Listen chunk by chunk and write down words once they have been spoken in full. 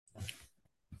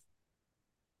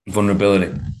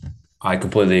Vulnerability. I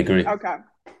completely agree. Okay.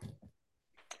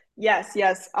 Yes,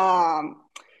 yes. What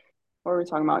were we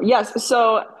talking about? Yes.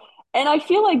 So, and I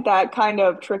feel like that kind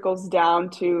of trickles down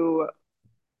to,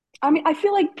 I mean, I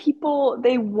feel like people,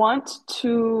 they want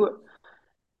to,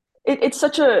 it's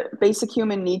such a basic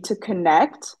human need to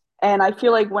connect. And I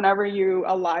feel like whenever you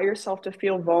allow yourself to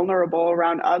feel vulnerable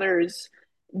around others,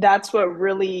 that's what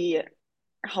really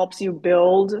helps you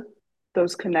build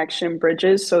those connection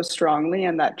bridges so strongly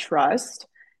and that trust.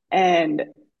 And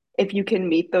if you can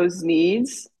meet those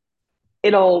needs,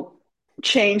 it'll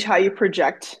change how you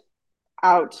project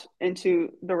out into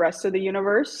the rest of the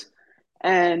universe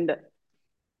and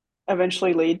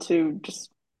eventually lead to just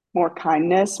more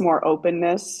kindness, more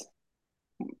openness,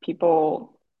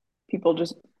 people people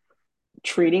just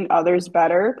treating others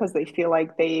better because they feel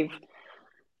like they've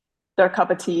their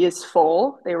cup of tea is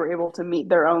full. They were able to meet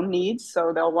their own needs,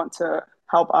 so they'll want to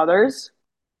help others.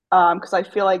 Because I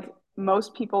feel like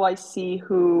most people I see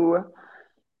who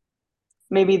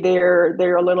maybe they're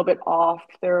a little bit off,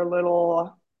 they're a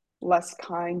little less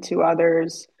kind to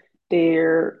others,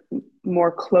 they're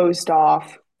more closed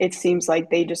off. It seems like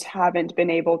they just haven't been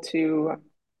able to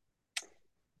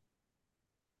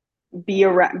be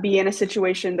in a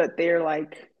situation that they're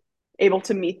like able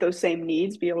to meet those same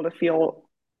needs, be able to feel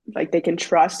like they can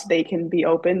trust, they can be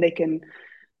open, they can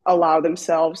allow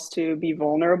themselves to be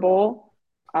vulnerable.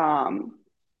 Um,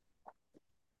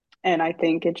 and I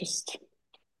think it just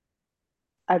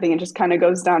kind of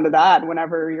goes down to that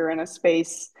whenever you're in a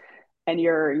space and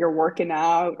you're working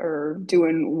out or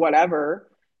doing whatever,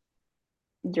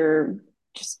 you're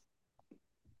just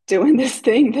doing this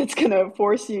thing that's going to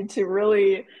force you to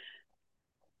really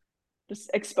just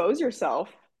expose yourself.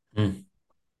 Mm.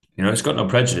 It's got no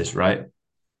prejudice, right?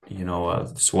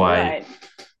 That's why Right.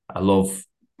 I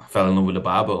fell in love with the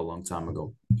Bible a long time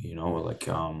ago.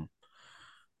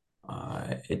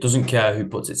 It doesn't care who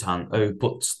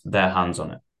puts their hands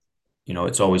on it.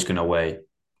 It's always going to weigh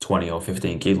 20 or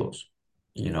 15 kilos.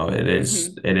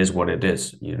 Mm-hmm. It is what it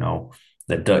is.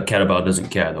 The kettlebell doesn't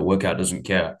care. The workout doesn't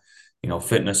care.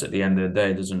 Fitness at the end of the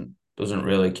day doesn't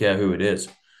really care who it is.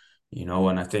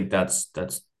 And I think that's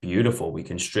beautiful. We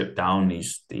can strip down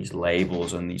these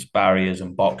labels and these barriers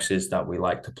and boxes that we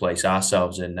like to place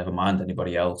ourselves in, never mind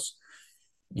anybody else.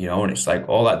 And it's like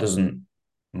all that doesn't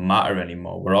matter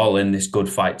anymore. We're all in this good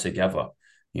fight together,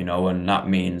 and that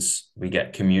means we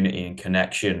get community and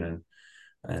connection,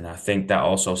 and I think that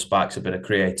also sparks a bit of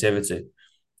creativity.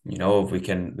 If we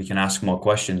can ask more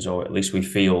questions, or at least we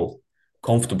feel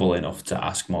comfortable enough to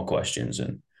ask more questions,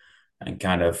 and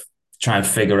kind of try and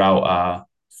figure out our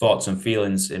thoughts and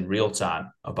feelings in real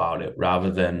time about it,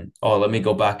 rather than, oh, let me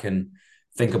go back and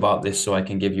think about this so I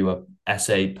can give you a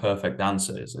essay perfect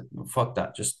answer. It's like, well, fuck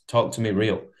that. Just talk to me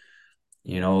real.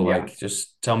 Yeah. Like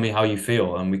just tell me how you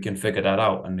feel and we can figure that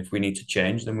out. And if we need to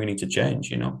change, then we need to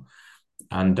change.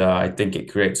 And I think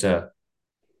it creates a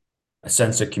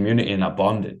sense of community and that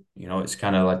bonding. It's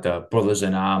kind of like the brothers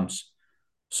in arms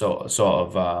sort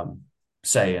of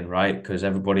saying, right? Because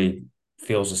everybody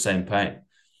feels the same pain,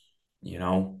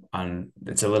 and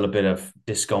it's a little bit of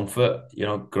discomfort.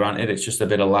 Granted, it's just a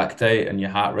bit of lactate and your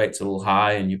heart rate's a little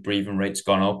high and your breathing rate's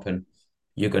gone up, and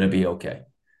you're going to be okay.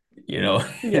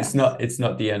 Yes. It's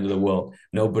not the end of the world.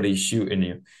 Nobody's shooting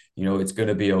you. It's going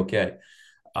to be okay.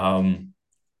 Um,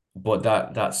 but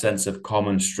that sense of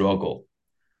common struggle,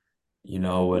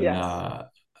 and Yes.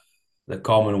 the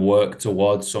common work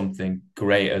towards something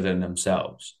greater than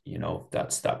themselves.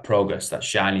 That's that progress, that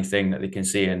shiny thing that they can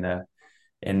see in the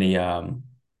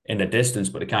in the distance,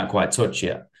 but they can't quite touch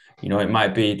yet. It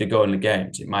might be to go in the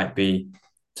games. It might be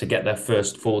to get their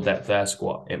first full depth air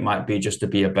squat. It might be just to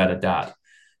be a better dad.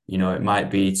 It might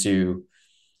be to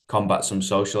combat some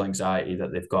social anxiety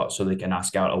that they've got, so they can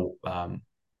ask out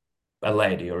a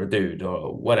lady or a dude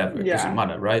or whatever. It doesn't Yeah.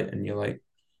 matter, right? And you're like,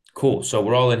 cool. So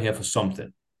we're all in here for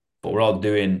something, but we're all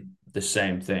doing the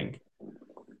same thing.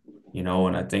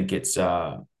 And I think it's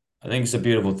a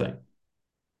beautiful thing.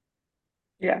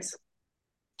 Yes.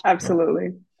 Right.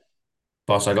 Absolutely.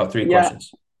 Boss, I got three Yeah.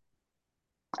 questions.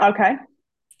 Okay.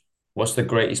 What's the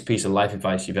greatest piece of life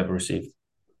advice you've ever received?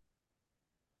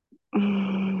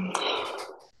 Mm.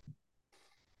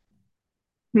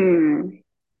 Hmm.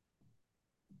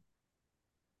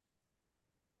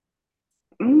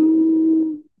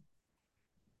 Mm.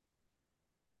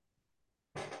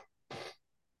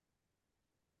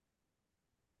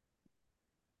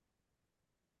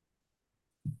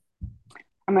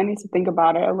 I might need to think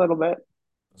about it a little bit.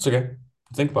 It's okay.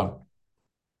 Think about it.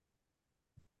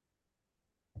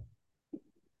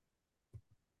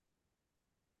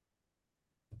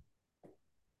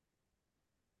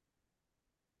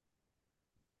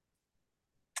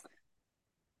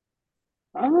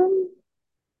 Um,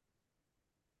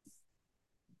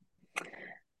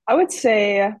 I would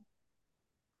say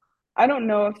I don't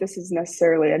know if this is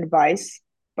necessarily advice,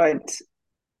 but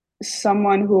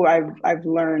someone who I've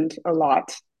learned a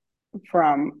lot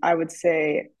from, I would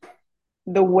say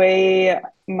the way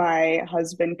my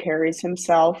husband carries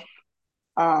himself,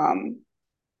 um,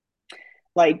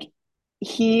 like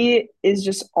he is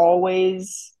just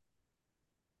always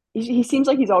he seems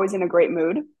like he's always in a great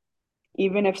mood,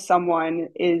 even if someone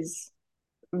is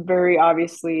very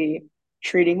obviously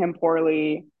treating him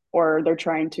poorly or they're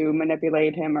trying to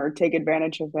manipulate him or take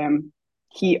advantage of him.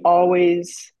 He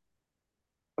always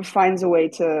finds a way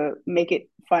to make it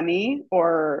funny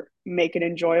or make it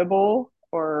enjoyable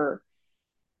or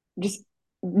just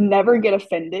never get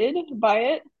offended by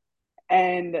it.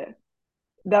 And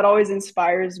that always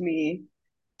inspires me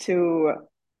to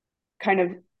kind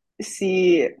of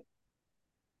see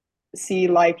see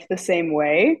life the same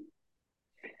way.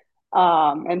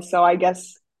 And so I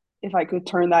guess if I could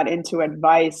turn that into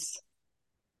advice,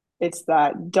 it's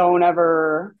that don't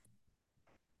ever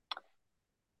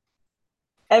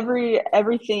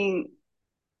everything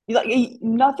like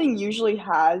nothing usually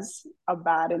has a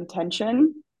bad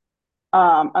intention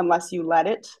unless you let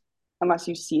it, unless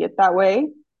you see it that way.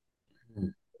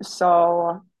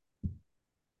 So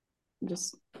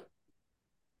just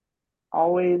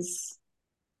always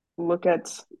look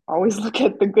at always look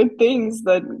at the good things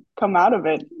that come out of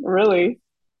it, really.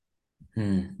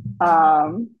 Hmm.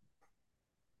 Um,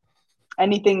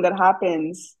 anything that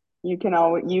happens, you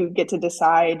get to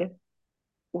decide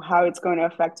how it's going to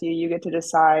affect you. You get to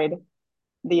decide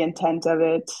the intent of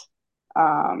it.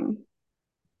 Um,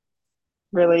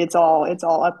 really, it's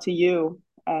all up to you,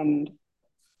 and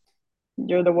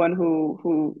you're the one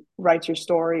who writes your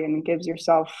story and gives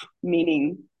yourself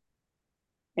meaning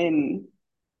in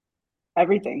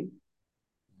everything,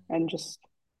 and just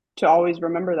to always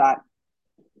remember that.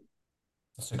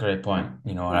 That's a great point.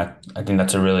 And I think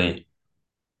that's a really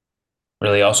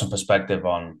awesome perspective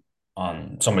on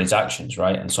somebody's actions,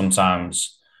 right? And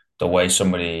sometimes the way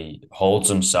somebody holds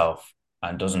himself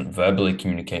and doesn't verbally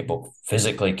communicate but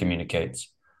physically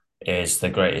communicates is the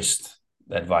greatest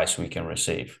advice we can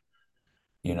receive.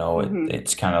 Mm-hmm.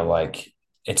 It's kind of like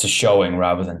it's a showing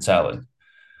rather than telling,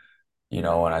 and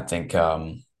I think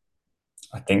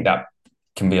that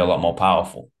can be a lot more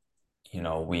powerful.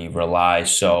 We rely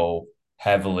so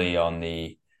heavily on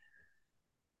the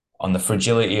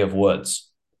fragility of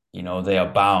words. They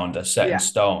are bound, they're set in Yeah,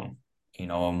 stone,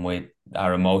 and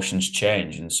our emotions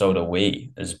change, and so do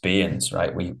we as beings,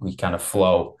 right? We kind of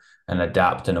flow and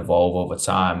adapt and evolve over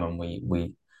time, and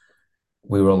we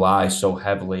rely so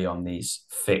heavily on these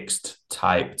fixed,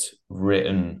 typed,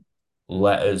 written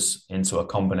letters into a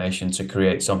combination to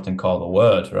create something called a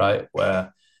word, right?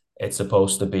 Where it's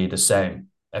supposed to be the same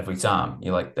every time.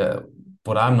 You're like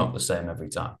but I'm not the same every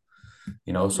time,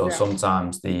 so yeah,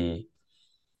 sometimes the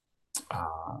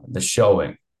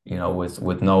showing,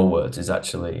 with no words is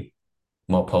actually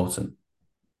more potent.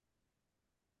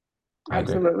 I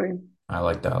agree. absolutely. I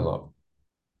like that a lot.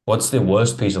 What's the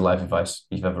worst piece of life advice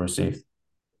you've ever received?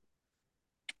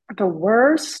 The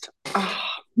worst.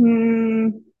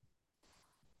 Mm,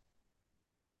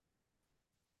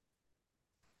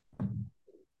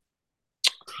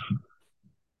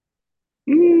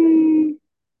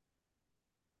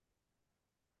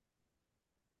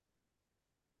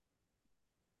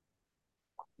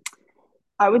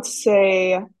 I would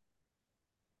say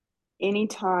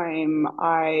anytime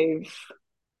I've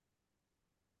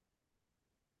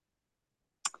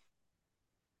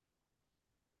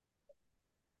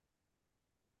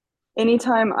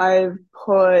anytime I've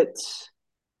put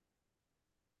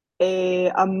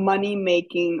a money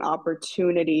making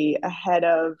opportunity ahead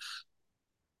of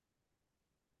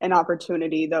an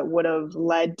opportunity that would have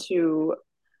led to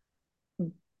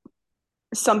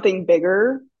something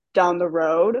bigger down the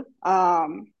road,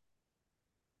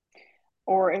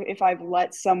 or if I've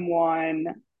let someone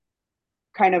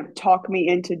kind of talk me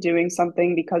into doing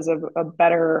something because of a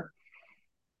better,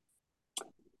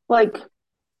 like,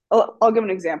 I'll give an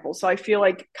example. So I feel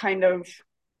like kind of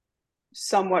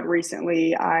somewhat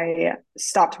recently I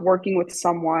stopped working with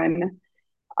someone,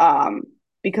 um,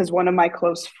 because one of my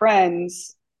close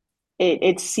friends,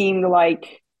 it seemed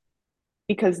like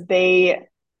because they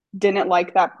didn't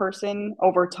like that person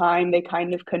over time, they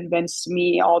kind of convinced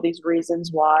me all these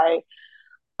reasons why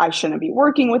I shouldn't be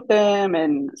working with them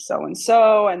and so and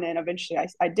so. And then eventually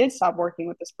I did stop working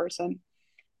with this person.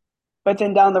 But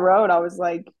then down the road, I was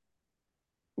like,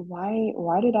 why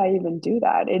did I even do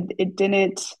that? It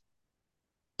didn't,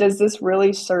 does this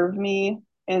really serve me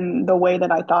in the way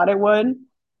that I thought it would?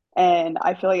 And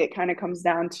I feel like it kind of comes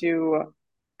down to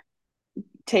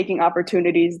taking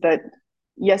opportunities that,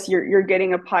 yes, you're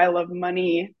getting a pile of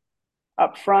money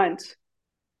up front,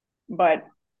 but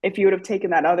if you would have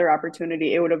taken that other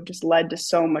opportunity, it would have just led to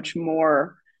so much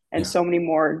more, and Yeah. so many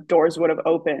more doors would have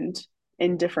opened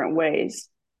in different ways.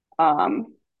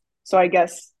 Um, so I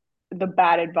guess the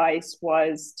bad advice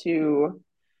was to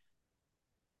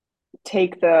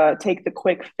take the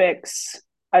quick fix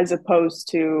as opposed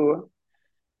to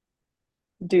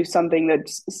do something that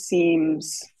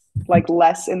seems like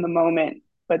less in the moment,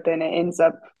 but then it ends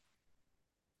up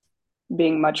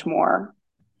being much more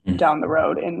Mm. down the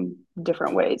road in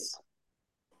different ways.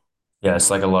 Yeah, it's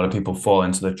like a lot of people fall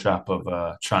into the trap of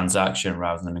a transaction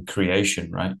rather than a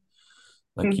creation, right?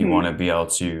 Like you want to Mm-hmm. be able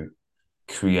to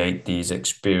create these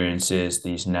experiences,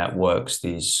 these networks,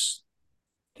 these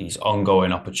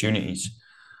ongoing opportunities,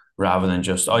 rather than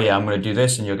just, oh yeah, I'm going to do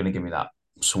this and you're going to give me that.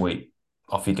 Sweet,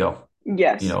 off you go.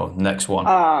 Yes. Next one.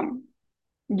 Um,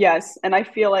 yes. And I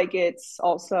feel like it's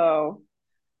also,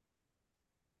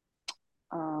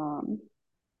 um,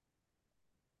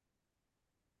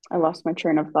 I lost my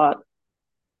train of thought.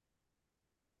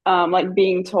 Like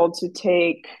being told to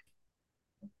take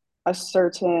a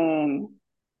certain,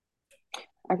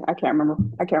 I can't remember.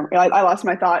 I can't, I lost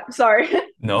my thought. Sorry.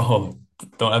 No,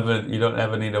 you don't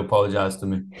ever need to apologize to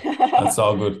me. That's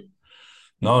all good.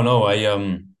 No, no,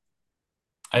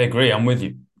 I agree. I'm with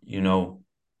you.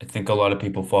 I think a lot of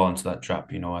people fall into that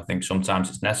trap. I think sometimes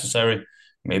it's necessary.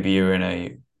 Maybe you're in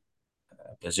a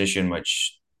position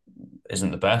which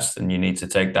isn't the best and you need to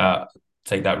take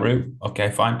that route.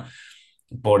 Okay, fine.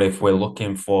 But if we're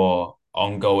looking for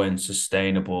ongoing,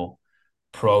 sustainable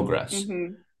progress,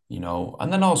 Hmm.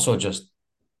 and then also just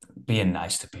being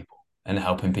nice to people and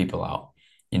helping people out.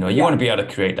 You want to Yeah, be able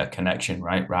to create that connection,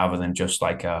 right? Rather than just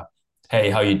like hey,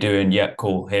 how you doing? Yeah,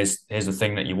 cool. Here's the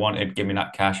thing that you wanted. Give me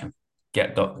that cash and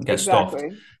get stuffed.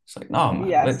 exactly. It's like, no, man,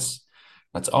 Yes.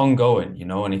 that's ongoing.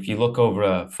 And if you look over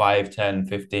a 5, 10,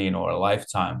 15, or a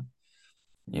lifetime,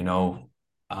 you know,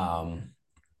 um,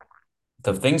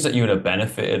 the things that you would have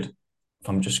benefited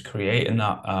from just creating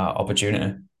that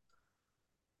opportunity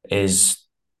is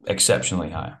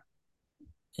exceptionally high,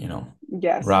 you know,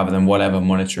 Yes. rather than whatever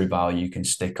monetary value you can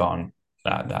stick on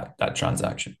that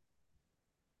transaction.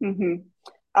 Hmm.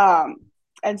 Um,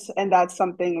 and that's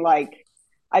something like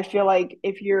I feel like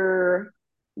if you're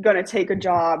gonna take a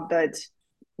job that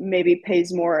maybe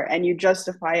pays more and you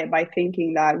justify it by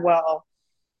thinking that, well,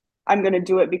 I'm gonna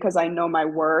do it because I know my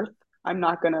worth. I'm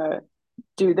not gonna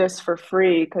do this for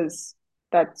free because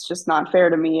that's just not fair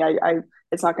to me. I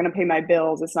it's not gonna pay my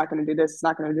bills. It's not gonna do this. It's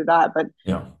not gonna do that. But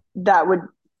Yeah, that would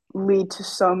lead to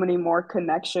so many more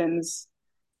connections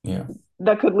yeah,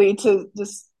 that could lead to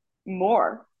just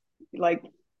more. Like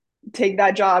take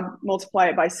that job, multiply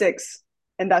it by six,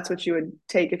 and that's what you would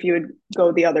take if you would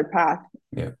go the other path.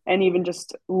 yeah, And even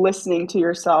just listening to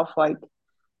yourself, like,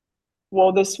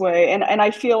 well, this way. And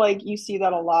I feel like you see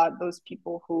that a lot, those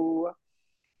people who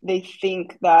they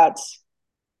think that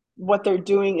what they're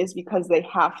doing is because they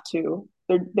have to.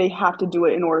 They have to do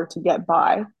it in order to get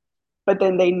by. But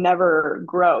then they never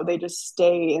grow. They just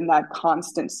stay in that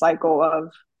constant cycle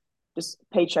of just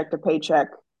paycheck to paycheck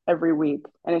every week.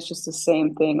 And it's just the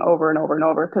same thing over and over and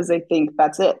over because they think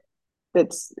that's it.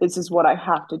 That's this is what I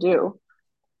have to do.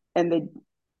 And they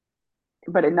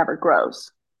but it never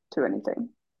grows to anything.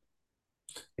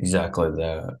 exactly.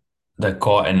 They're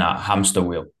caught in that hamster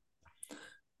wheel,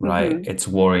 right? Mm-hmm. It's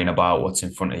worrying about what's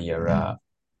in front of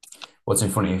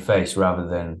your face rather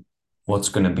than what's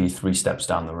going to be 3 steps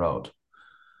down the road.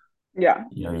 Yeah.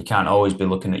 You can't always be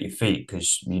looking at your feet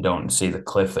because you don't see the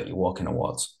cliff that you're walking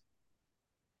towards.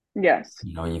 Yes.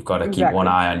 You've got to keep one Exactly.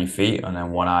 eye on your feet and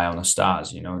then one eye on the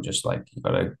stars. Just like you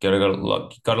got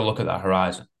to look at that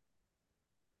horizon.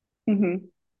 Mm-hmm.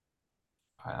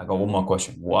 All right, I got one more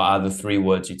question. What are the 3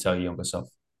 words you tell your younger self?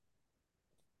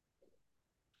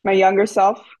 My younger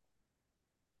self.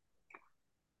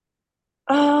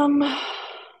 Um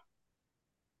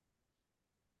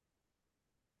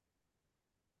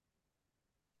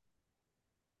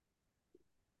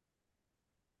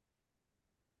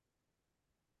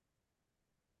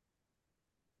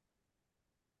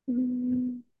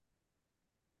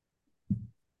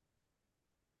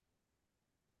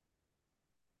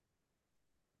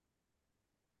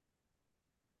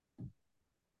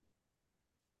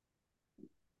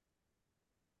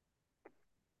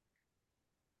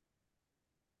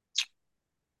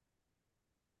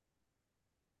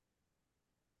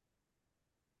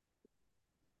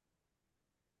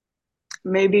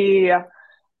maybe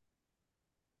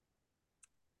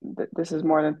this is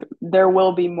more than there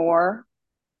will be more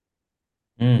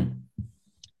Mm.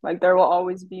 Like there will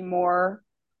always be more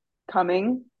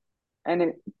coming,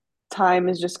 and time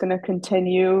is just going to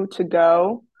continue to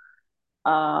go.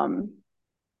 Um,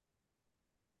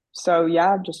 so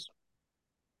yeah, just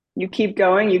you keep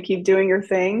going, you keep doing your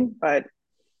thing, but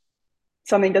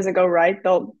something doesn't go right,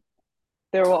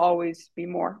 there will always be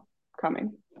more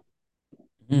coming.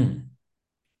 Mm.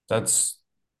 That's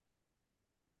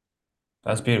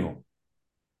that's beautiful.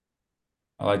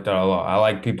 I like that a lot. I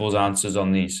like people's answers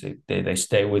on these. They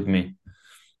stay with me.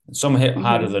 Some hit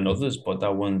harder Hmm. than others, but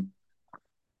that one,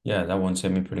 yeah, that one's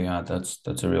hit me pretty hard. That's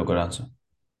a real good answer.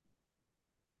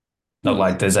 Not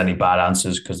like Thanks. there's any bad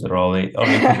answers because they're all only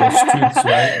people's truths,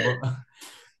 right? But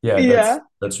yeah, Yeah.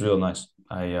 that's real nice.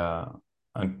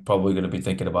 I'm probably gonna be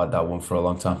thinking about that one for a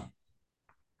long time.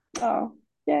 Oh,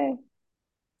 yay.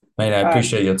 Mate, I But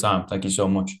appreciate your time. Thank you so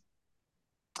much.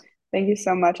 thank you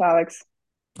so much, Alex.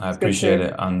 I It's good appreciate to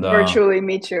it. And virtually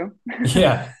meet you.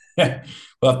 yeah, yeah,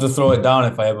 we'll have to throw it down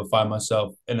if I ever find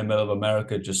myself in the middle of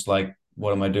America, just like,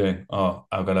 what am I doing? Oh,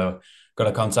 I've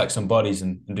gotta contact some buddies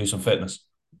and do some fitness.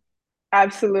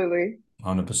 Absolutely.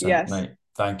 100%, Yes. mate.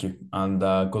 Thank you. And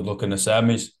good luck in the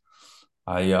semis.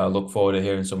 I look forward to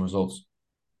hearing some results.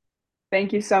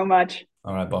 Thank you so much.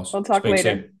 All right, boss. We'll talk Speak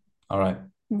later. soon. All right.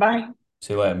 Bye.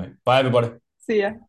 See you later, mate. Bye, everybody. See ya.